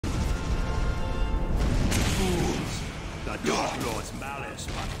The Dark Lord's malice,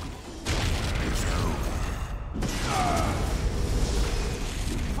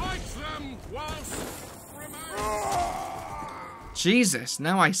 fight them whilst Jesus,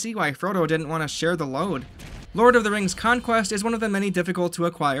 now I see why Frodo didn't want to share the load. Lord of the Rings Conquest is one of the many difficult to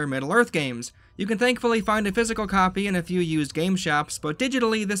acquire Middle-earth games. You can thankfully find a physical copy in a few used game shops, but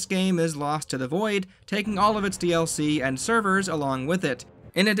digitally this game is lost to the void, taking all of its DLC and servers along with it.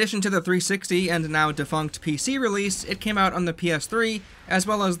 In addition to the 360 and now defunct PC release, it came out on the PS3, as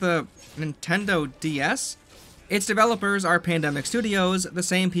well as the Nintendo DS? Its developers are Pandemic Studios, the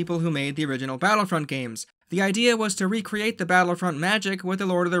same people who made the original Battlefront games. The idea was to recreate the Battlefront magic with the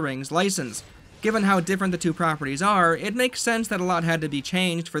Lord of the Rings license. Given how different the two properties are, it makes sense that a lot had to be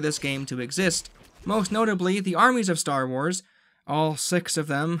changed for this game to exist. Most notably, the armies of Star Wars, all 6 of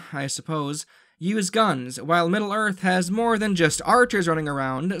them, I suppose, use guns, while Middle-earth has more than just archers running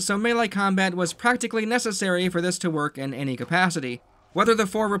around, so melee combat was practically necessary for this to work in any capacity. Whether the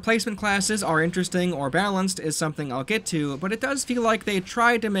 4 replacement classes are interesting or balanced is something I'll get to, but it does feel like they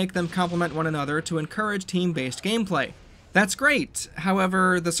tried to make them complement one another to encourage team-based gameplay. That's great,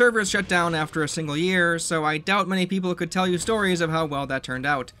 however, the servers shut down after a single year, so I doubt many people could tell you stories of how well that turned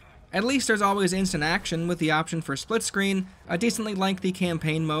out. At least there's always instant action with the option for split screen, a decently lengthy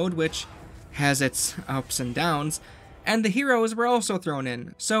campaign mode which has its ups and downs, and the heroes were also thrown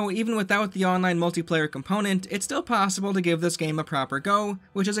in, so even without the online multiplayer component, it's still possible to give this game a proper go,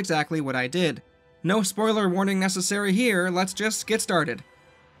 which is exactly what I did. No spoiler warning necessary here, let's just get started.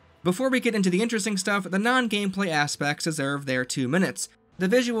 Before we get into the interesting stuff, the non-gameplay aspects deserve their 2 minutes. The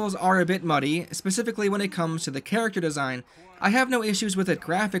visuals are a bit muddy, specifically when it comes to the character design. I have no issues with it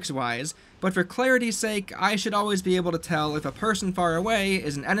graphics-wise, but for clarity's sake, I should always be able to tell if a person far away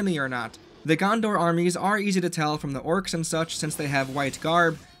is an enemy or not. The Gondor armies are easy to tell from the orcs and such since they have white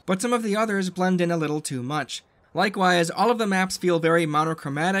garb, but some of the others blend in a little too much. Likewise, all of the maps feel very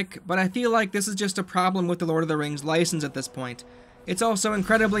monochromatic, but I feel like this is just a problem with the Lord of the Rings license at this point. It's also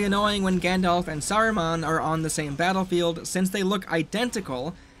incredibly annoying when Gandalf and Saruman are on the same battlefield since they look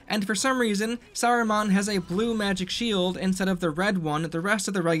identical, and for some reason, Saruman has a blue magic shield instead of the red one the rest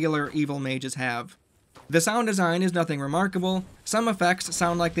of the regular evil mages have. The sound design is nothing remarkable. Some effects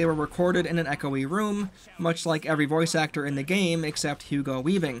sound like they were recorded in an echoey room, much like every voice actor in the game except Hugo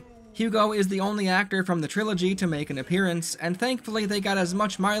Weaving. Hugo is the only actor from the trilogy to make an appearance, and thankfully they got as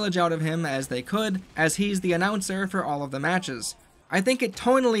much mileage out of him as they could, as he's the announcer for all of the matches. I think it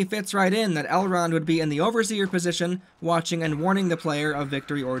tonally fits right in that Elrond would be in the overseer position, watching and warning the player of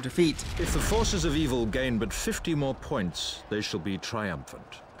victory or defeat. If the forces of evil gain but 50 more points, they shall be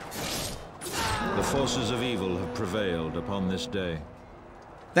triumphant. The forces of evil have prevailed upon this day.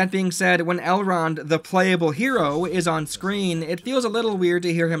 That being said, when Elrond, the playable hero, is on screen, it feels a little weird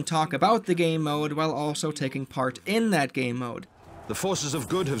to hear him talk about the game mode while also taking part in that game mode. The forces of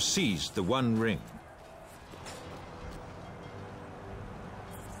good have seized the One Ring.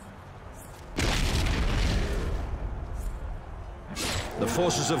 The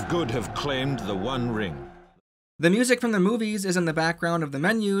forces of good have claimed the One Ring. The music from the movies is in the background of the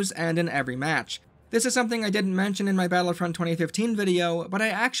menus and in every match. This is something I didn't mention in my Battlefront 2015 video, but I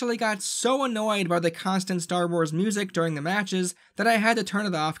actually got so annoyed by the constant Star Wars music during the matches that I had to turn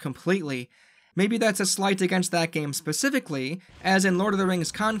it off completely. Maybe that's a slight against that game specifically, as in Lord of the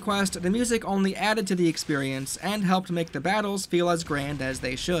Rings Conquest, the music only added to the experience and helped make the battles feel as grand as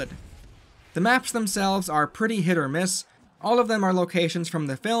they should. The maps themselves are pretty hit or miss. All of them are locations from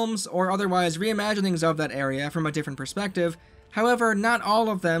the films, or otherwise reimaginings of that area from a different perspective. However, not all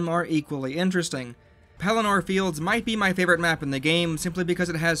of them are equally interesting. Pelennor Fields might be my favorite map in the game, simply because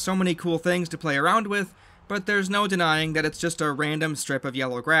it has so many cool things to play around with, but there's no denying that it's just a random strip of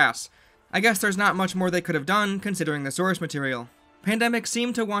yellow grass. I guess there's not much more they could have done, considering the source material. Pandemic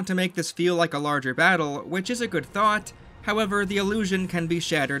seemed to want to make this feel like a larger battle, which is a good thought. However, the illusion can be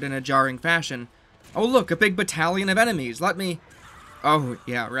shattered in a jarring fashion. Oh look, a big battalion of enemies, let me... Oh,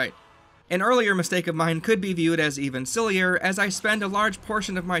 yeah, right. An earlier mistake of mine could be viewed as even sillier, as I spend a large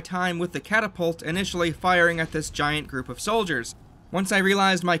portion of my time with the catapult initially firing at this giant group of soldiers. Once I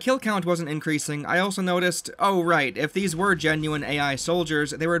realized my kill count wasn't increasing, I also noticed, oh right, if these were genuine AI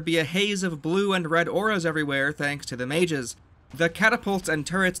soldiers, there would be a haze of blue and red auras everywhere thanks to the mages. The catapults and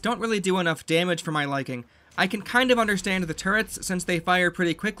turrets don't really do enough damage for my liking. I can kind of understand the turrets since they fire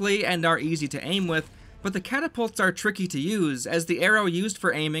pretty quickly and are easy to aim with, but the catapults are tricky to use as the arrow used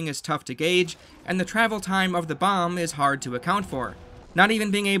for aiming is tough to gauge, and the travel time of the bomb is hard to account for. Not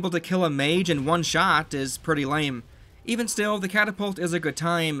even being able to kill a mage in one shot is pretty lame. Even still, the catapult is a good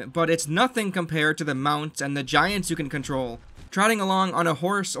time, but it's nothing compared to the mounts and the giants you can control. Trotting along on a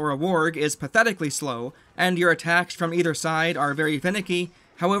horse or a warg is pathetically slow, and your attacks from either side are very finicky.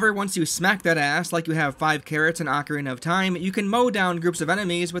 However, once you smack that ass like you have 5 carrots and Ocarina of Time, you can mow down groups of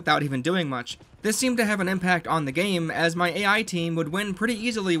enemies without even doing much. This seemed to have an impact on the game, as my AI team would win pretty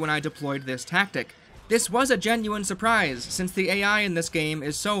easily when I deployed this tactic. This was a genuine surprise, since the AI in this game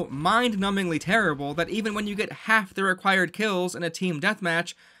is so mind-numbingly terrible that even when you get half the required kills in a team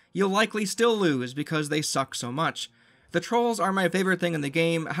deathmatch, you'll likely still lose because they suck so much. The trolls are my favorite thing in the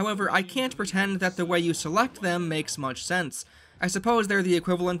game, however I can't pretend that the way you select them makes much sense. I suppose they're the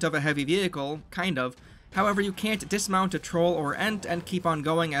equivalent of a heavy vehicle, kind of. However, you can't dismount a troll or ent and keep on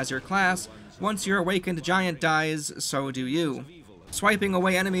going as your class. Once your awakened giant dies, so do you. Swiping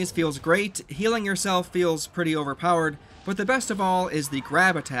away enemies feels great, healing yourself feels pretty overpowered, but the best of all is the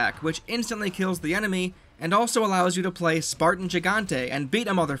grab attack, which instantly kills the enemy and also allows you to play Spartan Gigante and beat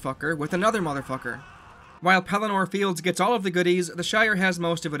a motherfucker with another motherfucker. While Pelennor Fields gets all of the goodies, the Shire has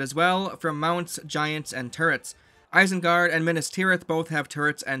most of it as well, from mounts, giants, and turrets. Isengard and Minas Tirith both have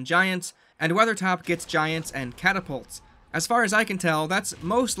turrets and giants, and Weathertop gets giants and catapults. As far as I can tell, that's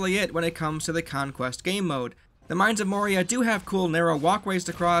mostly it when it comes to the Conquest game mode. The Mines of Moria do have cool narrow walkways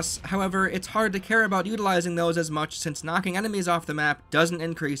to cross, however, it's hard to care about utilizing those as much since knocking enemies off the map doesn't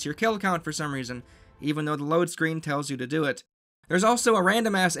increase your kill count for some reason, even though the load screen tells you to do it. There's also a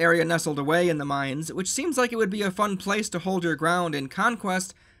random-ass area nestled away in the mines, which seems like it would be a fun place to hold your ground in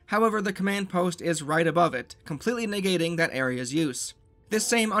Conquest. However, the command post is right above it, completely negating that area's use. This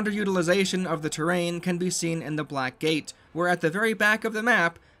same underutilization of the terrain can be seen in the Black Gate, where at the very back of the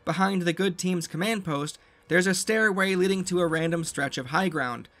map, behind the good team's command post, there's a stairway leading to a random stretch of high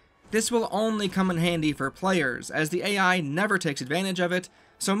ground. This will only come in handy for players, as the AI never takes advantage of it,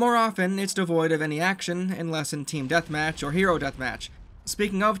 so more often it's devoid of any action, unless in Team Deathmatch or Hero Deathmatch.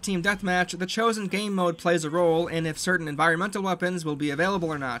 Speaking of Team Deathmatch, the chosen game mode plays a role in if certain environmental weapons will be available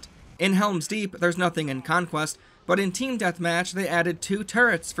or not. In Helm's Deep, there's nothing in Conquest, but in Team Deathmatch they added 2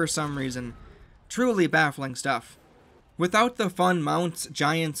 turrets for some reason. Truly baffling stuff. Without the fun mounts,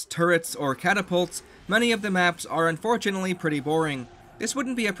 giants, turrets, or catapults, many of the maps are unfortunately pretty boring. This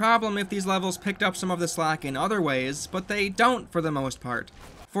wouldn't be a problem if these levels picked up some of the slack in other ways, but they don't for the most part.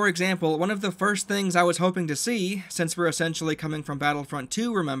 For example, one of the first things I was hoping to see, since we're essentially coming from Battlefront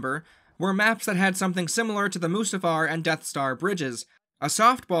 2, remember, were maps that had something similar to the Mustafar and Death Star bridges. A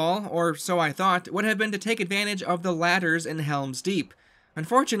softball, or so I thought, would have been to take advantage of the ladders in Helm's Deep.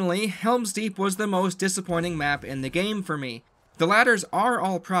 Unfortunately, Helm's Deep was the most disappointing map in the game for me. The ladders are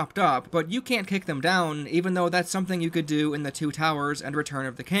all propped up, but you can't kick them down, even though that's something you could do in the 2 Towers and Return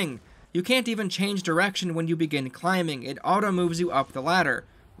of the King. You can't even change direction when you begin climbing, it auto-moves you up the ladder.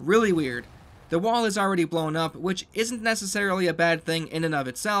 Really weird. The wall is already blown up, which isn't necessarily a bad thing in and of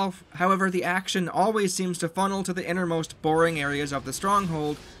itself, however the action always seems to funnel to the innermost boring areas of the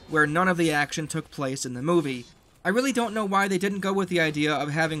stronghold, where none of the action took place in the movie. I really don't know why they didn't go with the idea of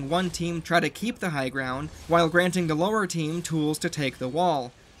having one team try to keep the high ground, while granting the lower team tools to take the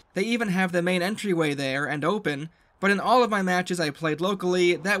wall. They even have the main entryway there and open, but in all of my matches I played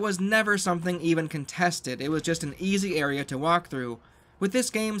locally, that was never something even contested, it was just an easy area to walk through. With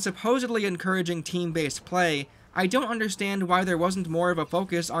this game supposedly encouraging team-based play, I don't understand why there wasn't more of a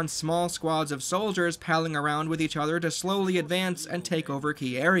focus on small squads of soldiers palling around with each other to slowly advance and take over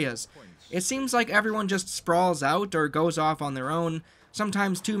key areas. It seems like everyone just sprawls out or goes off on their own.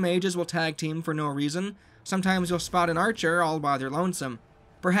 Sometimes 2 mages will tag team for no reason, sometimes you'll spot an archer all by their lonesome.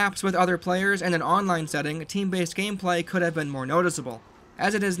 Perhaps with other players and an online setting, team-based gameplay could have been more noticeable.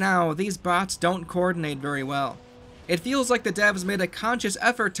 As it is now, these bots don't coordinate very well. It feels like the devs made a conscious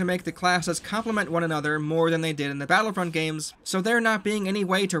effort to make the classes complement one another more than they did in the Battlefront games, so there not being any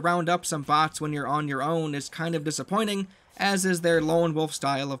way to round up some bots when you're on your own is kind of disappointing, as is their lone wolf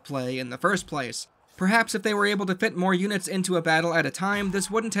style of play in the first place. Perhaps if they were able to fit more units into a battle at a time,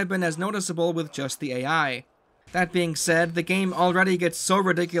 this wouldn't have been as noticeable with just the AI. That being said, the game already gets so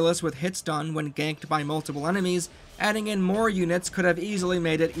ridiculous with hits done when ganked by multiple enemies, adding in more units could have easily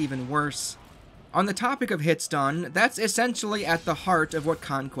made it even worse. On the topic of hits done, that's essentially at the heart of what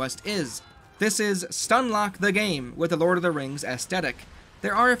Conquest is. This is Stunlock the game with the Lord of the Rings aesthetic.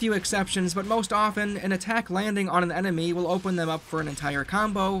 There are a few exceptions, but most often, an attack landing on an enemy will open them up for an entire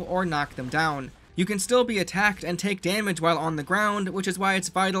combo or knock them down. You can still be attacked and take damage while on the ground, which is why it's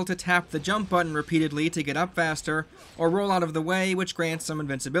vital to tap the jump button repeatedly to get up faster, or roll out of the way, which grants some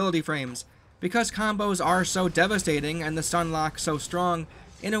invincibility frames. Because combos are so devastating and the stunlock so strong,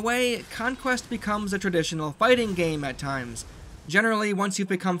 in a way, Conquest becomes a traditional fighting game at times. Generally, once you've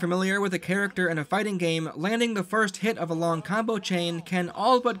become familiar with a character in a fighting game, landing the first hit of a long combo chain can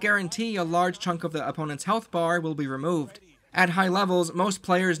all but guarantee a large chunk of the opponent's health bar will be removed. At high levels, most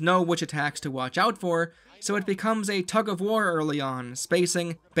players know which attacks to watch out for, so it becomes a tug-of-war early on,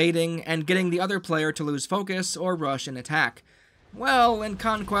 spacing, baiting, and getting the other player to lose focus or rush an attack. Well, in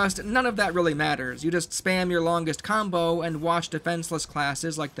Conquest, none of that really matters. You just spam your longest combo and watch defenseless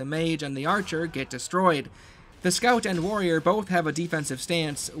classes like the Mage and the Archer get destroyed. The Scout and Warrior both have a defensive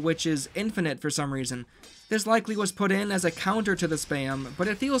stance, which is infinite for some reason. This likely was put in as a counter to the spam, but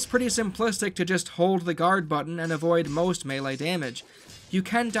it feels pretty simplistic to just hold the guard button and avoid most melee damage. You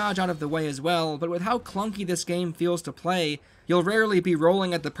can dodge out of the way as well, but with how clunky this game feels to play, you'll rarely be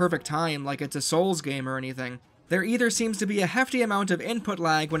rolling at the perfect time like it's a Souls game or anything. There either seems to be a hefty amount of input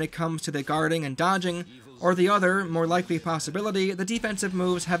lag when it comes to the guarding and dodging, or the other, more likely possibility, the defensive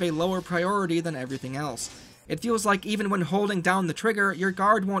moves have a lower priority than everything else. It feels like even when holding down the trigger, your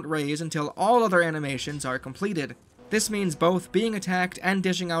guard won't raise until all other animations are completed. This means both being attacked and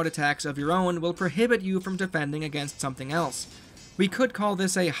dishing out attacks of your own will prohibit you from defending against something else. We could call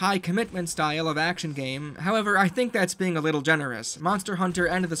this a high-commitment style of action game, however I think that's being a little generous. Monster Hunter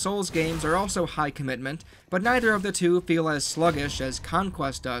and the Souls games are also high-commitment, but neither of the two feel as sluggish as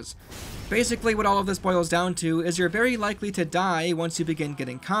Conquest does. Basically what all of this boils down to is you're very likely to die once you begin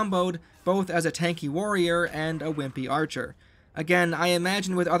getting comboed, both as a tanky warrior and a wimpy archer. Again, I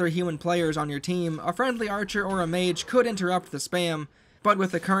imagine with other human players on your team, a friendly archer or a mage could interrupt the spam, but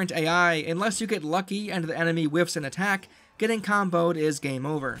with the current AI, unless you get lucky and the enemy whiffs an attack, getting comboed is game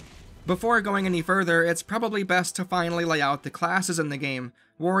over. Before going any further, it's probably best to finally lay out the classes in the game: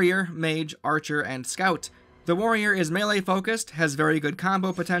 Warrior, Mage, Archer, and Scout. The Warrior is melee focused, has very good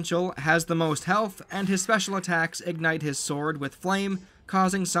combo potential, has the most health, and his special attacks ignite his sword with flame,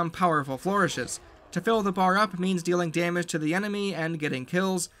 causing some powerful flourishes. To fill the bar up means dealing damage to the enemy and getting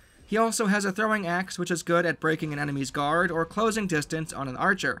kills. He also has a throwing axe, which is good at breaking an enemy's guard or closing distance on an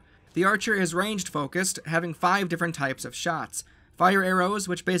archer. The archer is ranged focused, having 5 different types of shots. Fire arrows,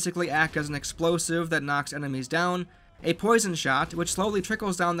 which basically act as an explosive that knocks enemies down. A poison shot, which slowly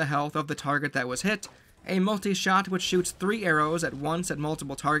trickles down the health of the target that was hit. A multi-shot, which shoots 3 arrows at once at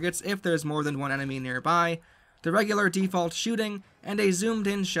multiple targets if there's more than one enemy nearby. The regular default shooting, and a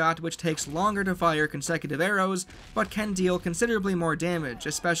zoomed-in shot which takes longer to fire consecutive arrows, but can deal considerably more damage,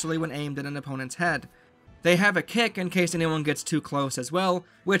 especially when aimed at an opponent's head. They have a kick in case anyone gets too close as well,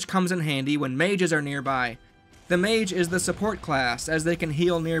 which comes in handy when mages are nearby. The mage is the support class, as they can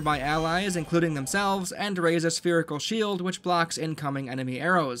heal nearby allies, including themselves, and raise a spherical shield which blocks incoming enemy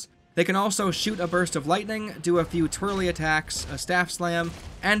arrows. They can also shoot a burst of lightning, do a few twirly attacks, a staff slam,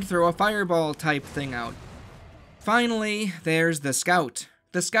 and throw a fireball type thing out. Finally, there's the Scout.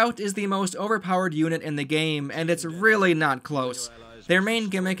 The Scout is the most overpowered unit in the game, and it's really not close. Their main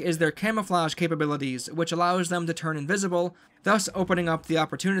gimmick is their camouflage capabilities, which allows them to turn invisible, thus opening up the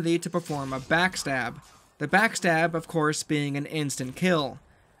opportunity to perform a backstab. The backstab, of course, being an instant kill.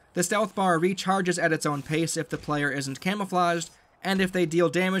 The stealth bar recharges at its own pace if the player isn't camouflaged, and if they deal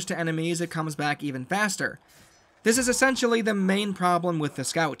damage to enemies, it comes back even faster. This is essentially the main problem with the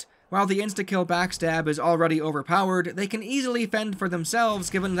Scout. While the insta-kill backstab is already overpowered, they can easily fend for themselves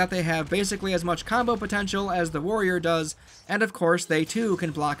given that they have basically as much combo potential as the warrior does, and of course they too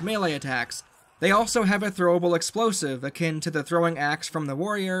can block melee attacks. They also have a throwable explosive akin to the throwing axe from the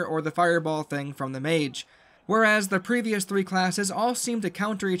warrior or the fireball thing from the mage. Whereas the previous 3 classes all seem to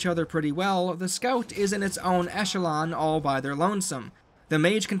counter each other pretty well, the Scout is in its own echelon all by their lonesome. The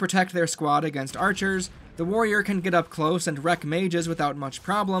mage can protect their squad against archers, the warrior can get up close and wreck mages without much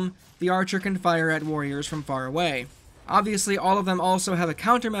problem, the archer can fire at warriors from far away. Obviously, all of them also have a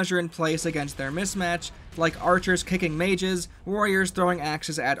countermeasure in place against their mismatch, like archers kicking mages, warriors throwing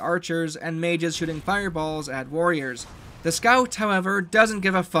axes at archers, and mages shooting fireballs at warriors. The Scout, however, doesn't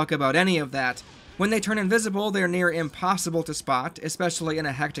give a fuck about any of that. When they turn invisible, they're near impossible to spot, especially in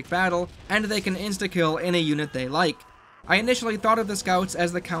a hectic battle, and they can insta-kill any unit they like. I initially thought of the Scouts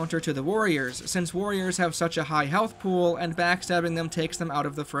as the counter to the warriors, since warriors have such a high health pool and backstabbing them takes them out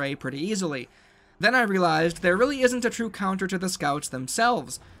of the fray pretty easily. Then I realized there really isn't a true counter to the Scouts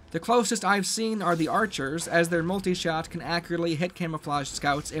themselves. The closest I've seen are the archers, as their multi-shot can accurately hit camouflaged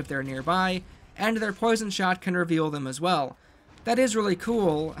scouts if they're nearby, and their poison shot can reveal them as well. That is really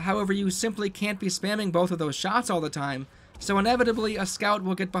cool, however you simply can't be spamming both of those shots all the time, so inevitably a scout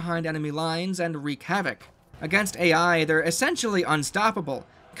will get behind enemy lines and wreak havoc. Against AI, they're essentially unstoppable.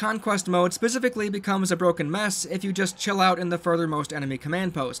 Conquest mode specifically becomes a broken mess if you just chill out in the furthermost enemy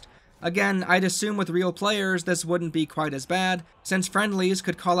command post. Again, I'd assume with real players this wouldn't be quite as bad, since friendlies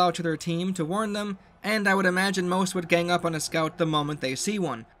could call out to their team to warn them, and I would imagine most would gang up on a scout the moment they see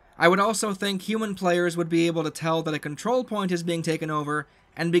one. I would also think human players would be able to tell that a control point is being taken over,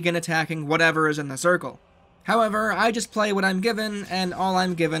 and begin attacking whatever is in the circle. However, I just play what I'm given, and all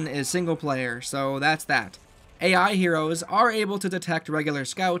I'm given is single player, so that's that. AI heroes are able to detect regular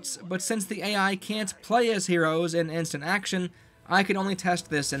scouts, but since the AI can't play as heroes in instant action, I can only test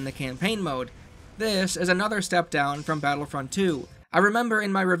this in the campaign mode. This is another step down from Battlefront 2. I remember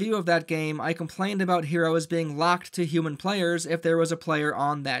in my review of that game, I complained about heroes being locked to human players if there was a player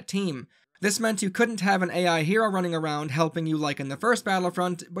on that team. This meant you couldn't have an AI hero running around helping you like in the first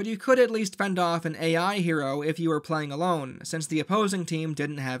Battlefront, but you could at least fend off an AI hero if you were playing alone, since the opposing team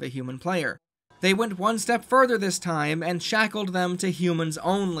didn't have a human player. They went one step further this time and shackled them to humans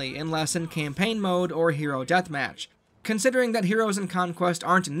only, unless in campaign mode or hero deathmatch. Considering that heroes in Conquest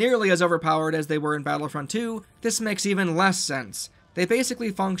aren't nearly as overpowered as they were in Battlefront 2, this makes even less sense. They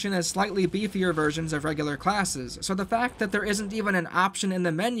basically function as slightly beefier versions of regular classes, so the fact that there isn't even an option in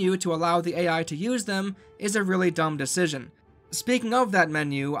the menu to allow the AI to use them is a really dumb decision. Speaking of that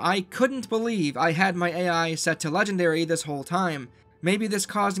menu, I couldn't believe I had my AI set to Legendary this whole time. Maybe this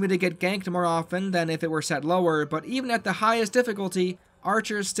caused me to get ganked more often than if it were set lower, but even at the highest difficulty,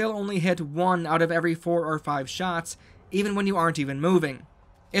 archers still only hit 1 out of every 4 or 5 shots, even when you aren't even moving.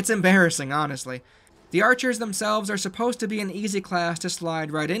 It's embarrassing, honestly. The archers themselves are supposed to be an easy class to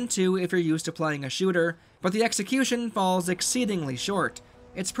slide right into if you're used to playing a shooter, but the execution falls exceedingly short.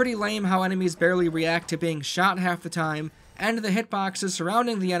 It's pretty lame how enemies barely react to being shot half the time, and the hitboxes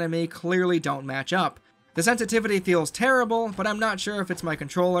surrounding the enemy clearly don't match up. The sensitivity feels terrible, but I'm not sure if it's my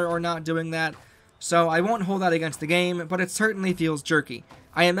controller or not doing that, so I won't hold that against the game, but it certainly feels jerky.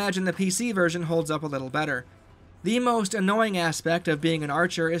 I imagine the PC version holds up a little better. The most annoying aspect of being an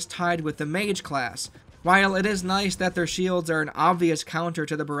archer is tied with the mage class. While it is nice that their shields are an obvious counter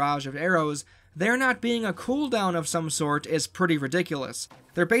to the barrage of arrows, there not being a cooldown of some sort is pretty ridiculous.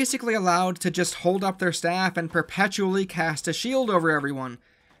 They're basically allowed to just hold up their staff and perpetually cast a shield over everyone.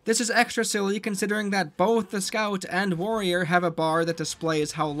 This is extra silly considering that both the scout and warrior have a bar that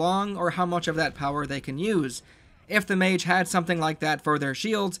displays how long or how much of that power they can use. If the mage had something like that for their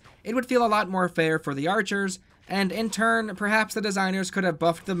shields, it would feel a lot more fair for the archers, and in turn, perhaps the designers could have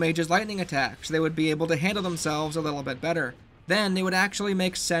buffed the mage's lightning attack so they would be able to handle themselves a little bit better. Then it would actually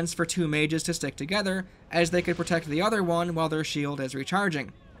make sense for 2 mages to stick together, as they could protect the other one while their shield is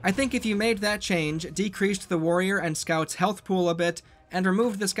recharging. I think if you made that change, decreased the warrior and scout's health pool a bit, and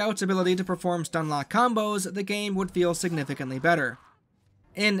removed the scout's ability to perform stun lock combos, the game would feel significantly better.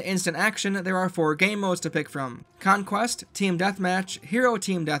 In instant action, there are 4 game modes to pick from: Conquest, Team Deathmatch, Hero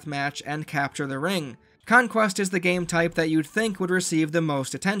Team Deathmatch, and Capture the Ring. Conquest is the game type that you'd think would receive the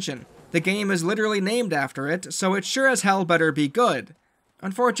most attention. The game is literally named after it, so it sure as hell better be good.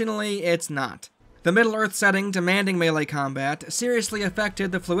 Unfortunately, it's not. The Middle-earth setting demanding melee combat seriously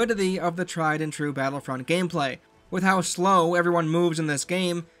affected the fluidity of the tried and true Battlefront gameplay. With how slow everyone moves in this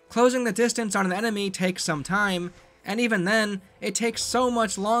game, closing the distance on an enemy takes some time, and even then, it takes so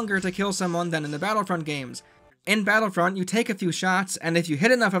much longer to kill someone than in the Battlefront games. In Battlefront, you take a few shots, and if you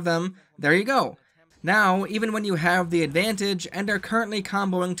hit enough of them, there you go. Now, even when you have the advantage and are currently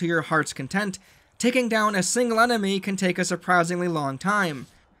comboing to your heart's content, taking down a single enemy can take a surprisingly long time.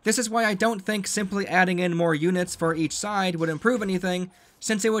 This is why I don't think simply adding in more units for each side would improve anything,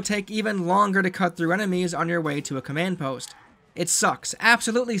 since it would take even longer to cut through enemies on your way to a command post. It sucks,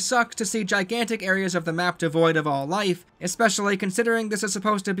 absolutely sucks to see gigantic areas of the map devoid of all life, especially considering this is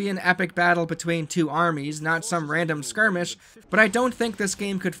supposed to be an epic battle between 2 armies, not some random skirmish, but I don't think this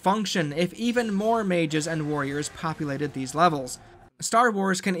game could function if even more mages and warriors populated these levels. Star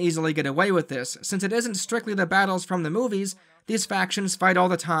Wars can easily get away with this, since it isn't strictly the battles from the movies, these factions fight all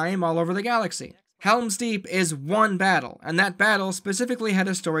the time all over the galaxy. Helm's Deep is one battle, and that battle specifically had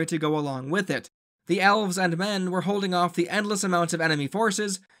a story to go along with it. The elves and men were holding off the endless amounts of enemy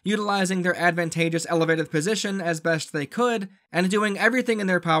forces, utilizing their advantageous elevated position as best they could, and doing everything in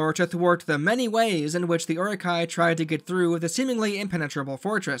their power to thwart the many ways in which the Uruk-hai tried to get through the seemingly impenetrable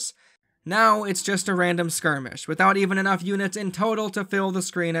fortress. Now it's just a random skirmish, without even enough units in total to fill the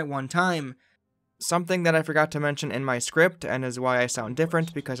screen at one time. Something that I forgot to mention in my script, and is why I sound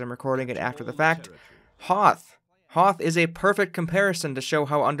different because I'm recording it after the fact, Hoth. Hoth is a perfect comparison to show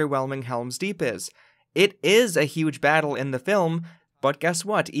how underwhelming Helm's Deep is. It is a huge battle in the film, but guess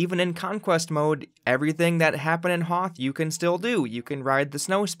what? Even in Conquest mode, everything that happened in Hoth you can still do. You can ride the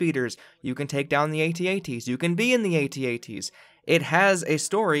snow speeders, you can take down the AT-ATs, you can be in the AT-ATs. It has a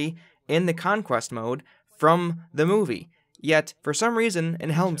story in the Conquest mode from the movie. Yet, for some reason, in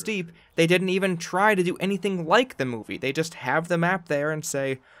Helm's Deep, they didn't even try to do anything like the movie. They just have the map there and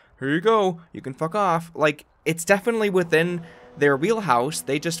say, here you go, you can fuck off. Like, it's definitely within their wheelhouse,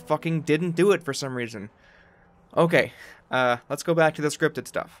 they just fucking didn't do it for some reason. Okay, let's go back to the scripted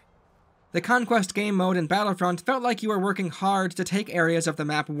stuff. The Conquest game mode in Battlefront felt like you were working hard to take areas of the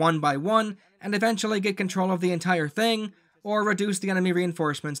map one by one and eventually get control of the entire thing, or reduce the enemy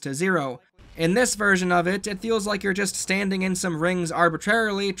reinforcements to 0. In this version of it, it feels like you're just standing in some rings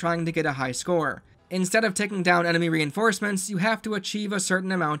arbitrarily trying to get a high score. Instead of taking down enemy reinforcements, you have to achieve a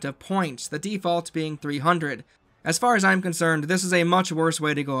certain amount of points, the default being 300. As far as I'm concerned, this is a much worse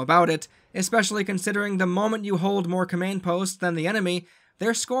way to go about it, especially considering the moment you hold more command posts than the enemy,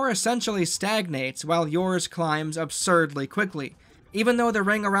 their score essentially stagnates while yours climbs absurdly quickly. Even though the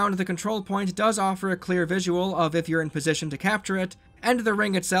ring around the control point does offer a clear visual of if you're in position to capture it, and the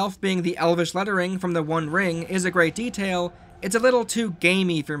ring itself being the elvish lettering from the One Ring is a great detail, it's a little too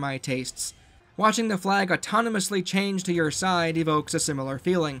gamey for my tastes. Watching the flag autonomously change to your side evokes a similar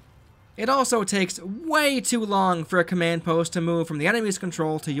feeling. It also takes way too long for a command post to move from the enemy's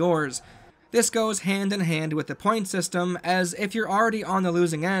control to yours. This goes hand in hand with the point system, as if you're already on the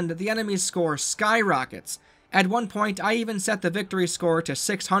losing end, the enemy's score skyrockets. At one point, I even set the victory score to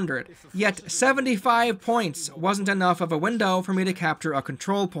 600, yet 75 points wasn't enough of a window for me to capture a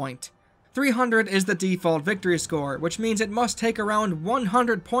control point. 300 is the default victory score, which means it must take around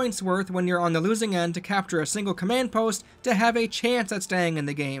 100 points worth when you're on the losing end to capture a single command post to have a chance at staying in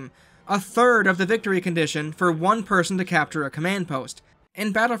the game. A third of the victory condition for one person to capture a command post.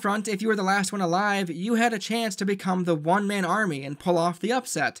 In Battlefront, if you were the last one alive, you had a chance to become the one-man army and pull off the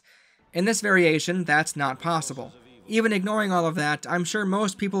upset. In this variation, that's not possible. Even ignoring all of that, I'm sure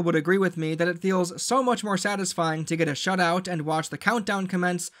most people would agree with me that it feels so much more satisfying to get a shutout and watch the countdown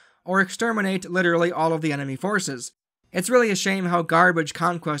commence, or exterminate literally all of the enemy forces. It's really a shame how garbage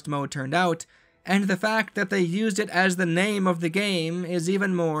Conquest mode turned out, and the fact that they used it as the name of the game is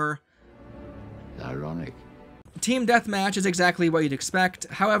even more ironic. Team Deathmatch is exactly what you'd expect,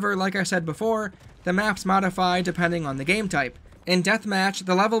 however, like I said before, the maps modify depending on the game type. In Deathmatch,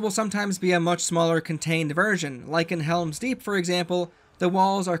 the level will sometimes be a much smaller contained version, like in Helm's Deep for example, the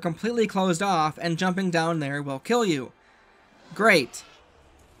walls are completely closed off and jumping down there will kill you. Great.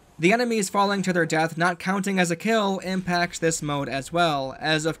 The enemies falling to their death not counting as a kill impacts this mode as well,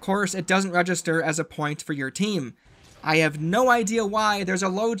 as of course it doesn't register as a point for your team. I have no idea why there's a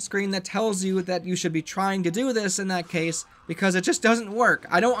load screen that tells you that you should be trying to do this in that case, because it just doesn't work.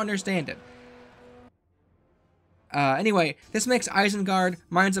 I don't understand it. Anyway, this makes Isengard,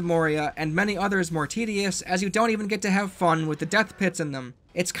 Mines of Moria, and many others more tedious, as you don't even get to have fun with the death pits in them.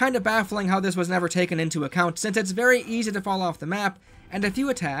 It's kind of baffling how this was never taken into account, since it's very easy to fall off the map, and a few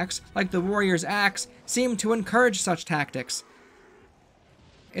attacks, like the Warrior's Axe, seem to encourage such tactics.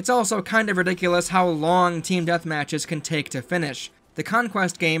 It's also kind of ridiculous how long team deathmatches can take to finish. The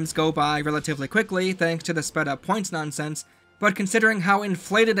Conquest games go by relatively quickly thanks to the sped up points nonsense, but considering how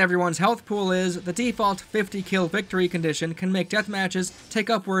inflated everyone's health pool is, the default 50 kill victory condition can make deathmatches take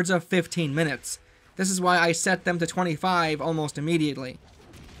upwards of 15 minutes. This is why I set them to 25 almost immediately.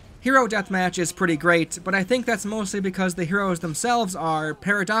 Hero Deathmatch is pretty great, but I think that's mostly because the heroes themselves are,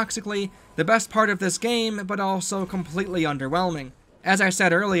 paradoxically, the best part of this game, but also completely underwhelming. As I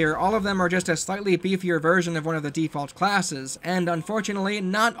said earlier, all of them are just a slightly beefier version of one of the default classes, and unfortunately,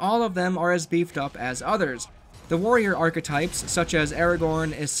 not all of them are as beefed up as others. The warrior archetypes, such as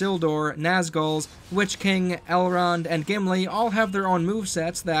Aragorn, Isildur, Nazgûl, Witch King, Elrond, and Gimli all have their own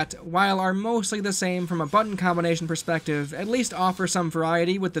movesets that, while are mostly the same from a button combination perspective, at least offer some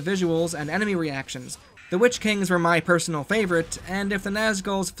variety with the visuals and enemy reactions. The Witch Kings were my personal favorite, and if the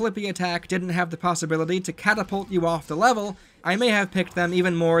Nazgûl's flippy attack didn't have the possibility to catapult you off the level, I may have picked them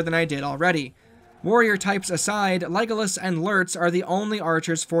even more than I did already. Warrior types aside, Legolas and Lurtz are the only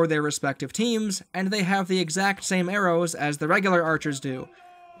archers for their respective teams, and they have the exact same arrows as the regular archers do.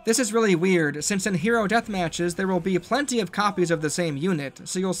 This is really weird, since in hero deathmatches there will be plenty of copies of the same unit,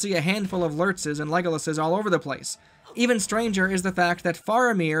 so you'll see a handful of Lurtzes and Legolases all over the place. Even stranger is the fact that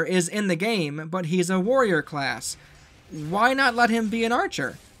Faramir is in the game, but he's a warrior class. Why not let him be an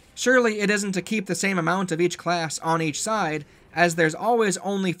archer? Surely it isn't to keep the same amount of each class on each side, as there's always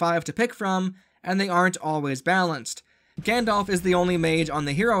only 5 to pick from, and they aren't always balanced. Gandalf is the only mage on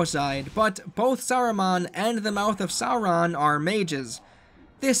the hero side, but both Saruman and the Mouth of Sauron are mages.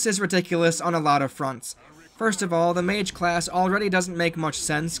 This is ridiculous on a lot of fronts. First of all, the mage class already doesn't make much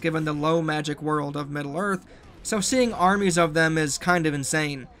sense given the low magic world of Middle-earth, so seeing armies of them is kind of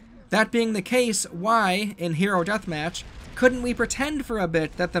insane. That being the case, why, in Hero Deathmatch, couldn't we pretend for a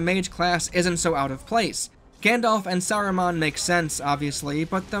bit that the mage class isn't so out of place? Gandalf and Saruman make sense, obviously,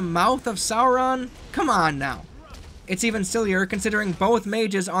 but the Mouth of Sauron? Come on now. It's even sillier considering both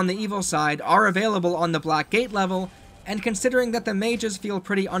mages on the evil side are available on the Black Gate level, and considering that the mages feel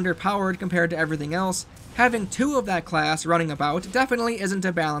pretty underpowered compared to everything else, Having 2 of that class running about definitely isn't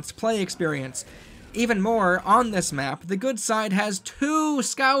a balanced play experience. Even more, on this map, the good side has 2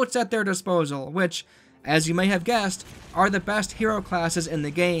 scouts at their disposal, which, as you may have guessed, are the best hero classes in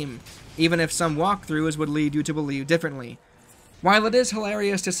the game, even if some walkthroughs would lead you to believe differently. While it is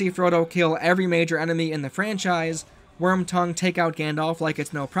hilarious to see Frodo kill every major enemy in the franchise, Wormtongue take out Gandalf like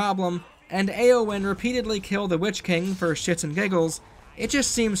it's no problem, and Éowyn repeatedly kill the Witch King for shits and giggles, it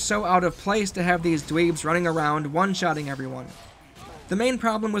just seems so out of place to have these dweebs running around one-shotting everyone. The main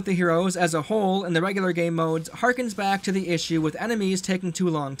problem with the heroes as a whole in the regular game modes harkens back to the issue with enemies taking too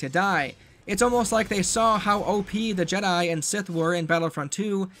long to die. It's almost like they saw how OP the Jedi and Sith were in Battlefront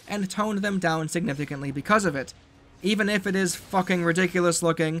 2 and toned them down significantly because of it. Even if it is fucking ridiculous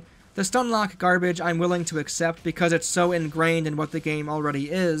looking, the stunlock garbage I'm willing to accept because it's so ingrained in what the game already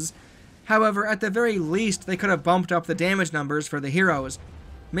is. However, at the very least, they could have bumped up the damage numbers for the heroes.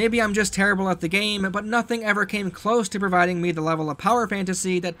 Maybe I'm just terrible at the game, but nothing ever came close to providing me the level of power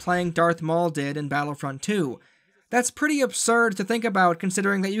fantasy that playing Darth Maul did in Battlefront 2. That's pretty absurd to think about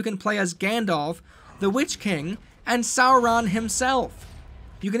considering that you can play as Gandalf, the Witch King, and Sauron himself.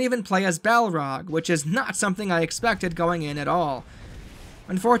 You can even play as Balrog, which is not something I expected going in at all.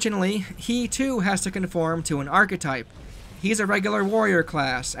 Unfortunately, he too has to conform to an archetype. He's a regular warrior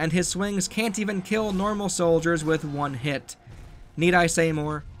class, and his swings can't even kill normal soldiers with 1 hit. Need I say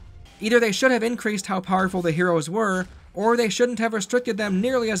more? Either they should have increased how powerful the heroes were, or they shouldn't have restricted them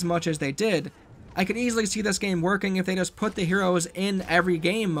nearly as much as they did. I could easily see this game working if they just put the heroes in every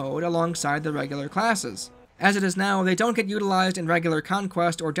game mode alongside the regular classes. As it is now, they don't get utilized in regular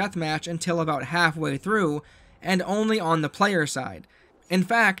Conquest or Deathmatch until about halfway through, and only on the player side. In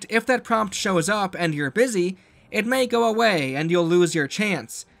fact, if that prompt shows up and you're busy, it may go away and you'll lose your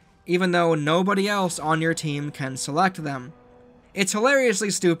chance, even though nobody else on your team can select them. It's hilariously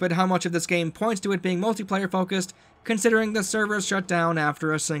stupid how much of this game points to it being multiplayer focused, considering the servers shut down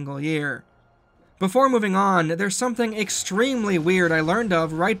after a single year. Before moving on, there's something extremely weird I learned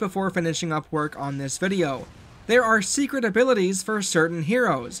of right before finishing up work on this video. There are secret abilities for certain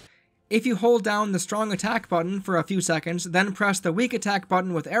heroes. If you hold down the strong attack button for a few seconds, then press the weak attack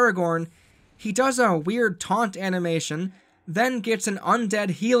button with Aragorn, he does a weird taunt animation, then gets an undead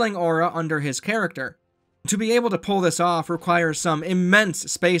healing aura under his character. To be able to pull this off requires some immense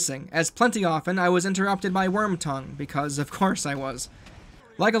spacing, as plenty often I was interrupted by Wormtongue, because of course I was.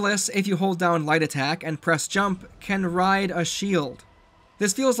 Legolas, if you hold down light attack and press jump, can ride a shield.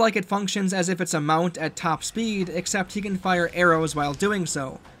 This feels like it functions as if it's a mount at top speed, except he can fire arrows while doing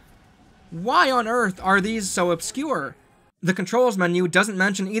so. Why on earth are these so obscure? The controls menu doesn't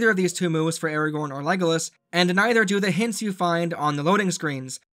mention either of these 2 moves for Aragorn or Legolas, and neither do the hints you find on the loading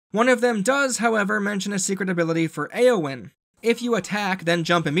screens. One of them does, however, mention a secret ability for Éowyn. If you attack, then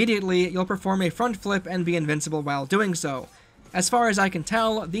jump immediately, you'll perform a front flip and be invincible while doing so. As far as I can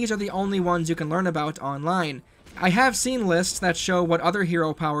tell, these are the only ones you can learn about online. I have seen lists that show what other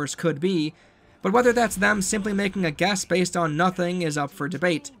hero powers could be, but whether that's them simply making a guess based on nothing is up for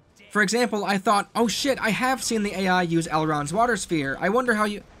debate. For example, I thought, oh shit, I have seen the AI use Elrond's Water Sphere, I wonder how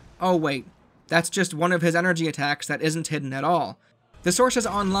you... Oh wait, that's just one of his energy attacks that isn't hidden at all. The sources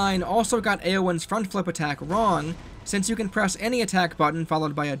online also got Éowyn's front flip attack wrong, since you can press any attack button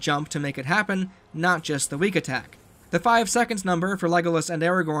followed by a jump to make it happen, not just the weak attack. The 5 seconds number for Legolas and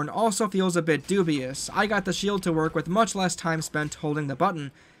Aragorn also feels a bit dubious. I got the shield to work with much less time spent holding the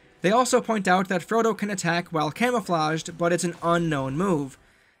button. They also point out that Frodo can attack while camouflaged, but it's an unknown move.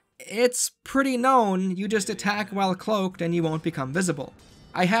 It's pretty known, you just attack while cloaked and you won't become visible.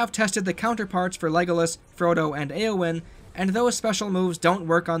 I have tested the counterparts for Legolas, Frodo, and Éowyn, and those special moves don't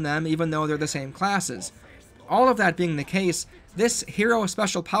work on them even though they're the same classes. All of that being the case, this hero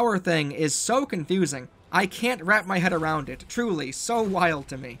special power thing is so confusing. I can't wrap my head around it, truly, so wild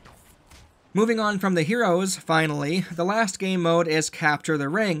to me. Moving on from the heroes, finally, the last game mode is Capture the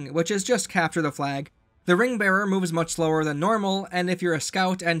Ring, which is just capture the flag. The ring bearer moves much slower than normal, and if you're a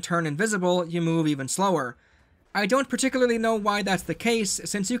scout and turn invisible, you move even slower. I don't particularly know why that's the case,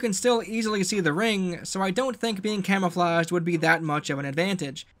 since you can still easily see the ring, so I don't think being camouflaged would be that much of an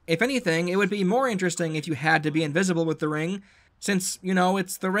advantage. If anything, it would be more interesting if you had to be invisible with the ring, since, you know,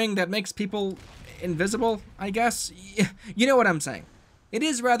 it's the ring that makes people invisible, I guess? You know what I'm saying. It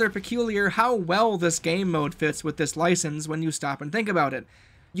is rather peculiar how well this game mode fits with this license when you stop and think about it.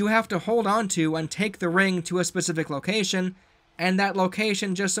 You have to hold on to and take the ring to a specific location, and that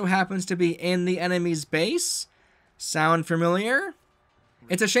location just so happens to be in the enemy's base? Sound familiar?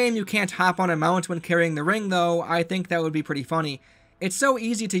 It's a shame you can't hop on a mount when carrying the ring, though. I think that would be pretty funny. It's so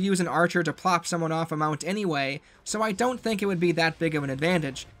easy to use an archer to plop someone off a mount anyway, so I don't think it would be that big of an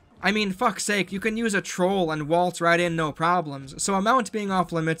advantage. I mean, fuck's sake, you can use a troll and waltz right in no problems, so a mount being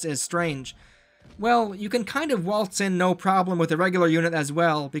off limits is strange. Well, you can kind of waltz in no problem with a regular unit as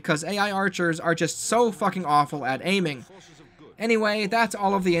well, because AI archers are just so fucking awful at aiming. Anyway, that's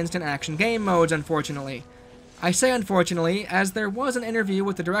all of the instant action game modes, unfortunately. I say unfortunately, as there was an interview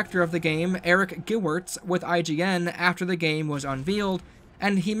with the director of the game, Eric Gewertz, with IGN after the game was unveiled,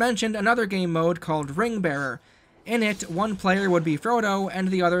 and he mentioned another game mode called Ring Bearer. In it, one player would be Frodo, and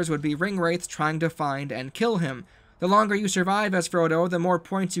the others would be ring wraiths trying to find and kill him. The longer you survive as Frodo, the more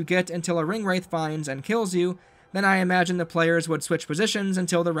points you get until a ring wraith finds and kills you. Then I imagine the players would switch positions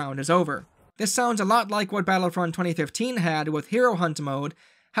until the round is over. This sounds a lot like what Battlefront 2015 had with Hero Hunt mode.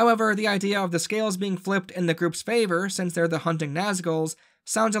 However, the idea of the scales being flipped in the group's favor, since they're the hunting Nazguls,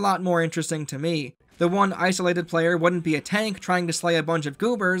 sounds a lot more interesting to me. The one isolated player wouldn't be a tank trying to slay a bunch of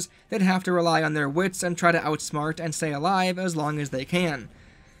goobers, they'd have to rely on their wits and try to outsmart and stay alive as long as they can.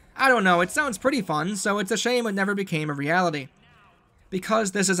 I don't know, it sounds pretty fun, so it's a shame it never became a reality.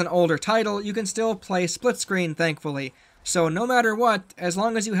 Because this is an older title, you can still play split screen, thankfully, so no matter what, as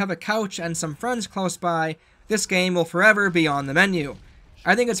long as you have a couch and some friends close by, this game will forever be on the menu.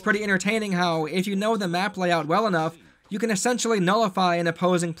 I think it's pretty entertaining how, if you know the map layout well enough, you can essentially nullify an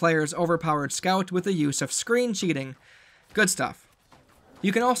opposing player's overpowered scout with the use of screen cheating. Good stuff.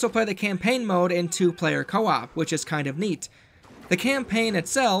 You can also play the campaign mode in 2-player co-op, which is kind of neat. The campaign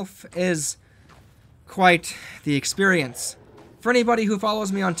itself is quite the experience. For anybody who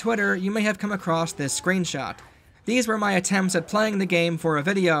follows me on Twitter, you may have come across this screenshot. These were my attempts at playing the game for a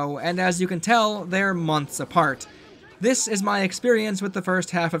video, and as you can tell, they're months apart. This is my experience with the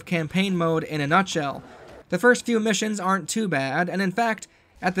first half of campaign mode in a nutshell. The first few missions aren't too bad, and in fact,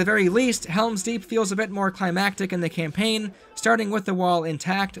 at the very least, Helm's Deep feels a bit more climactic in the campaign, starting with the wall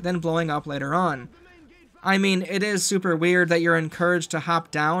intact, then blowing up later on. I mean, it is super weird that you're encouraged to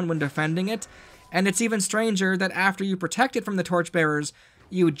hop down when defending it, and it's even stranger that after you protect it from the torchbearers,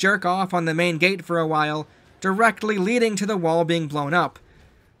 you jerk off on the main gate for a while, directly leading to the wall being blown up.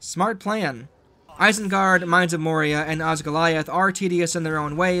 Smart plan. Isengard, Mines of Moria, and Osgiliath are tedious in their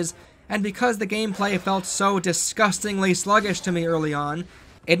own ways, and because the gameplay felt so disgustingly sluggish to me early on,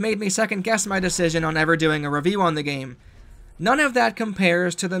 it made me second-guess my decision on ever doing a review on the game. None of that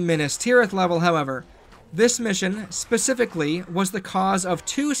compares to the Minas Tirith level, however. This mission, specifically, was the cause of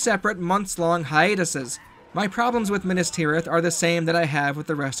 2 separate months-long hiatuses. My problems with Minas Tirith are the same that I have with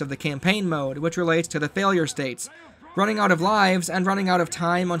the rest of the campaign mode, which relates to the failure states. Running out of lives and running out of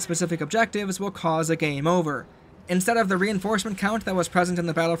time on specific objectives will cause a game over. Instead of the reinforcement count that was present in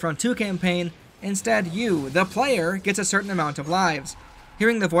the Battlefront 2 campaign, instead you, the player, gets a certain amount of lives.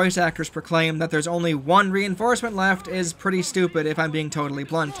 Hearing the voice actors proclaim that there's only 1 reinforcement left is pretty stupid if I'm being totally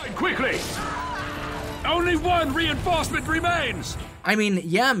blunt. Quickly! Only 1 reinforcement remains! I mean,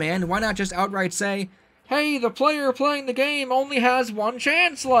 yeah man, why not just outright say, "Hey, the player playing the game only has 1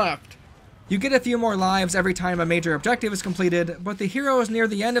 chance left"? You get a few more lives every time a major objective is completed, but the heroes near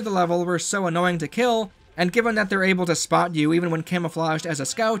the end of the level were so annoying to kill, and given that they're able to spot you even when camouflaged as a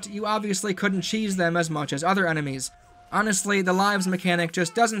scout, you obviously couldn't cheese them as much as other enemies. Honestly, the lives mechanic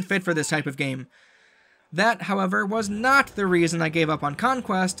just doesn't fit for this type of game. That, however, was not the reason I gave up on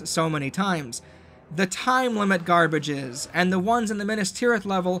Conquest so many times. The time limit garbage is, and the ones in the Minas Tirith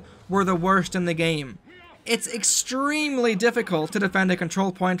level were the worst in the game. It's extremely difficult to defend a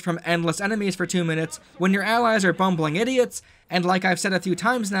control point from endless enemies for 2 minutes when your allies are bumbling idiots, and like I've said a few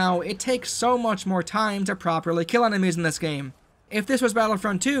times now, it takes so much more time to properly kill enemies in this game. If this was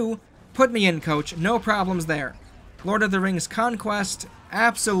Battlefront 2, put me in, coach, no problems there. Lord of the Rings Conquest?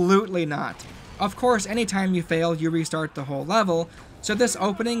 Absolutely not. Of course, anytime you fail, you restart the whole level, so this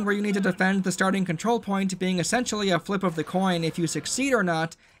opening where you need to defend the starting control point being essentially a flip of the coin if you succeed or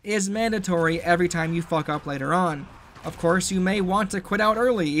not is mandatory every time you fuck up later on. Of course, you may want to quit out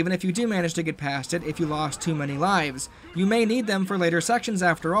early even if you do manage to get past it if you lost too many lives. You may need them for later sections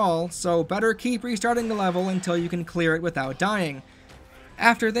after all, so better keep restarting the level until you can clear it without dying.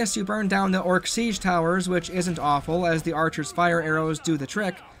 After this, you burn down the Orc siege towers, which isn't awful as the archer's fire arrows do the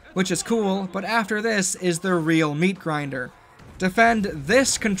trick, which is cool, but after this is the real meat grinder. Defend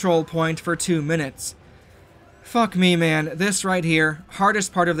this control point for 2 minutes. Fuck me, man. This right here,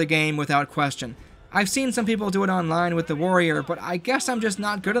 hardest part of the game without question. I've seen some people do it online with the warrior, but I guess I'm just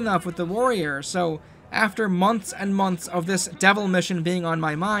not good enough with the warrior, so after months and months of this devil mission being on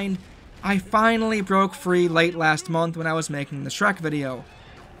my mind, I finally broke free late last month when I was making the Shrek video.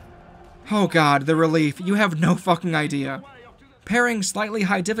 Oh god, the relief. You have no fucking idea. Pairing slightly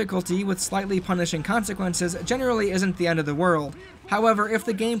high difficulty with slightly punishing consequences generally isn't the end of the world. However, if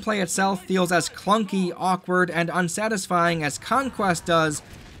the gameplay itself feels as clunky, awkward, and unsatisfying as Conquest does,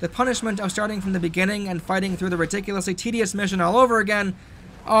 The punishment of starting from the beginning and fighting through the ridiculously tedious mission all over again,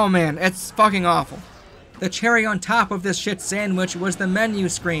 oh man, it's fucking awful. The cherry on top of this shit sandwich was the menu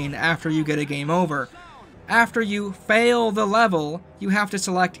screen after you get a game over. After you fail the level, you have to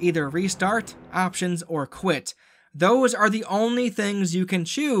select either restart, options, or quit. Those are the only things you can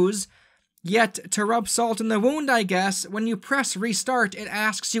choose, yet to rub salt in the wound, I guess, when you press restart, it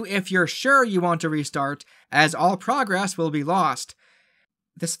asks you if you're sure you want to restart, as all progress will be lost.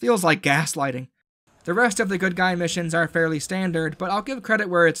 This feels like gaslighting. The rest of the good guy missions are fairly standard, but I'll give credit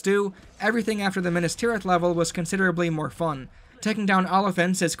where it's due. Everything after the Minas Tirith level was considerably more fun. Taking down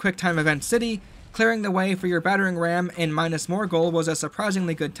elephants is Quick Time Event City, clearing the way for your battering ram in Minas Morgul was a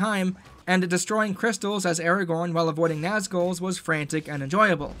surprisingly good time, and destroying crystals as Aragorn while avoiding Nazguls was frantic and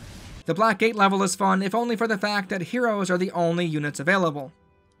enjoyable. The Black Gate level is fun, if only for the fact that heroes are the only units available.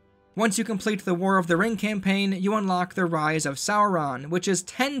 Once you complete the War of the Ring campaign, you unlock the Rise of Sauron, which is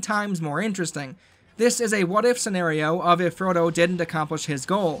 10 times more interesting. This is a what-if scenario of if Frodo didn't accomplish his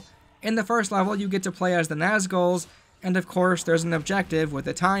goal. In the first level, you get to play as the Nazguls, and of course there's an objective with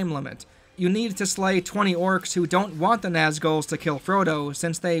a time limit. You need to slay 20 orcs who don't want the Nazguls to kill Frodo,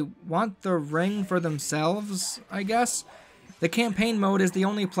 since they want the ring for themselves, I guess? The campaign mode is the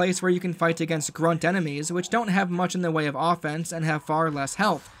only place where you can fight against grunt enemies, which don't have much in the way of offense and have far less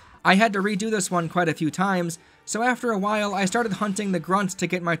health. I had to redo this one quite a few times, so after a while I started hunting the grunts to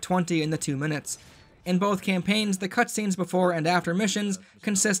get my 20 in the 2 minutes. In both campaigns, the cutscenes before and after missions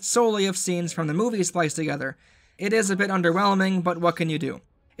consist solely of scenes from the movie spliced together. It is a bit underwhelming, but what can you do?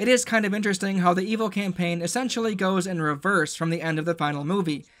 It is kind of interesting how the Evil campaign essentially goes in reverse from the end of the final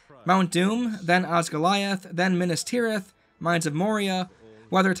movie. Mount Doom, then Osgiliath, then Minas Tirith, Mines of Moria,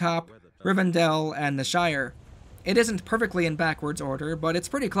 Weathertop, Rivendell, and the Shire. It isn't perfectly in backwards order, but it's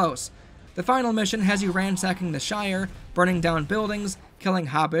pretty close. The final mission has you ransacking the Shire, burning down buildings, killing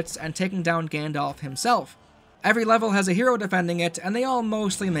hobbits, and taking down Gandalf himself. Every level has a hero defending it, and they all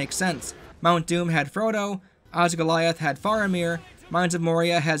mostly make sense. Mount Doom had Frodo, Osgiliath had Faramir, Mines of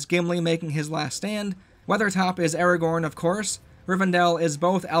Moria has Gimli making his last stand, Weathertop is Aragorn, of course, Rivendell is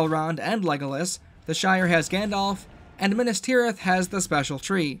both Elrond and Legolas, the Shire has Gandalf, and Minas Tirith has the Special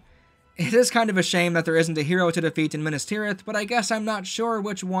Tree. It is kind of a shame that there isn't a hero to defeat in Minas Tirith, but I guess I'm not sure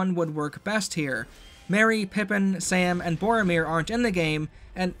which one would work best here. Merry, Pippin, Sam, and Boromir aren't in the game,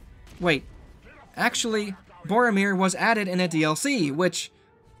 and... wait. Actually, Boromir was added in a DLC, which...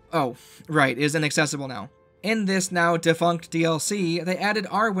 oh, right, is inaccessible now. In this now defunct DLC, they added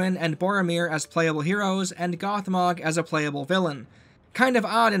Arwen and Boromir as playable heroes, and Gothmog as a playable villain. Kind of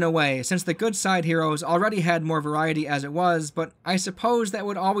odd in a way, since the good side heroes already had more variety as it was, but I suppose that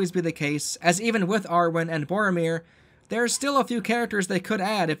would always be the case, as even with Arwen and Boromir, there's still a few characters they could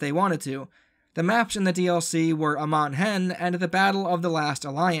add if they wanted to. The maps in the DLC were Amon Hen and the Battle of the Last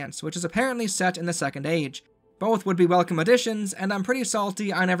Alliance, which is apparently set in the Second Age. Both would be welcome additions, and I'm pretty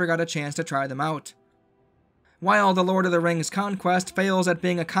salty I never got a chance to try them out. While the Lord of the Rings Conquest fails at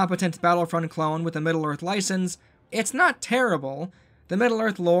being a competent Battlefront clone with a Middle-earth license, it's not terrible. The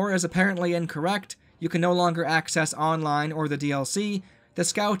Middle-earth lore is apparently incorrect, you can no longer access online or the DLC, the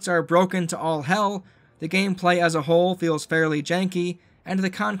scouts are broken to all hell, the gameplay as a whole feels fairly janky, and the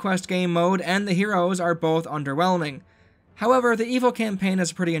Conquest game mode and the heroes are both underwhelming. However, the Evil campaign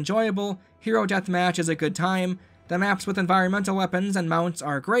is pretty enjoyable, Hero Deathmatch is a good time, the maps with environmental weapons and mounts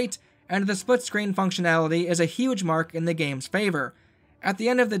are great, and the split-screen functionality is a huge mark in the game's favor. At the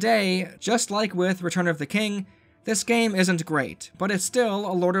end of the day, just like with Return of the King, this game isn't great, but it's still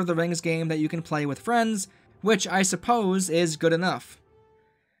a Lord of the Rings game that you can play with friends, which I suppose is good enough.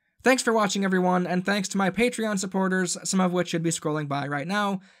 Thanks for watching, everyone, and thanks to my Patreon supporters, some of which should be scrolling by right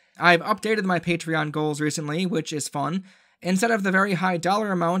now. I've updated my Patreon goals recently, which is fun. Instead of the very high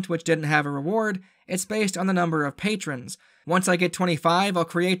dollar amount, which didn't have a reward, it's based on the number of patrons. Once I get 25, I'll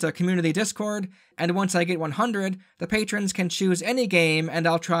create a community Discord, and once I get 100, the patrons can choose any game, and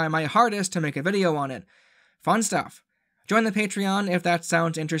I'll try my hardest to make a video on it. Fun stuff. Join the Patreon if that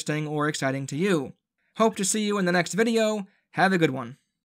sounds interesting or exciting to you. Hope to see you in the next video. Have a good one.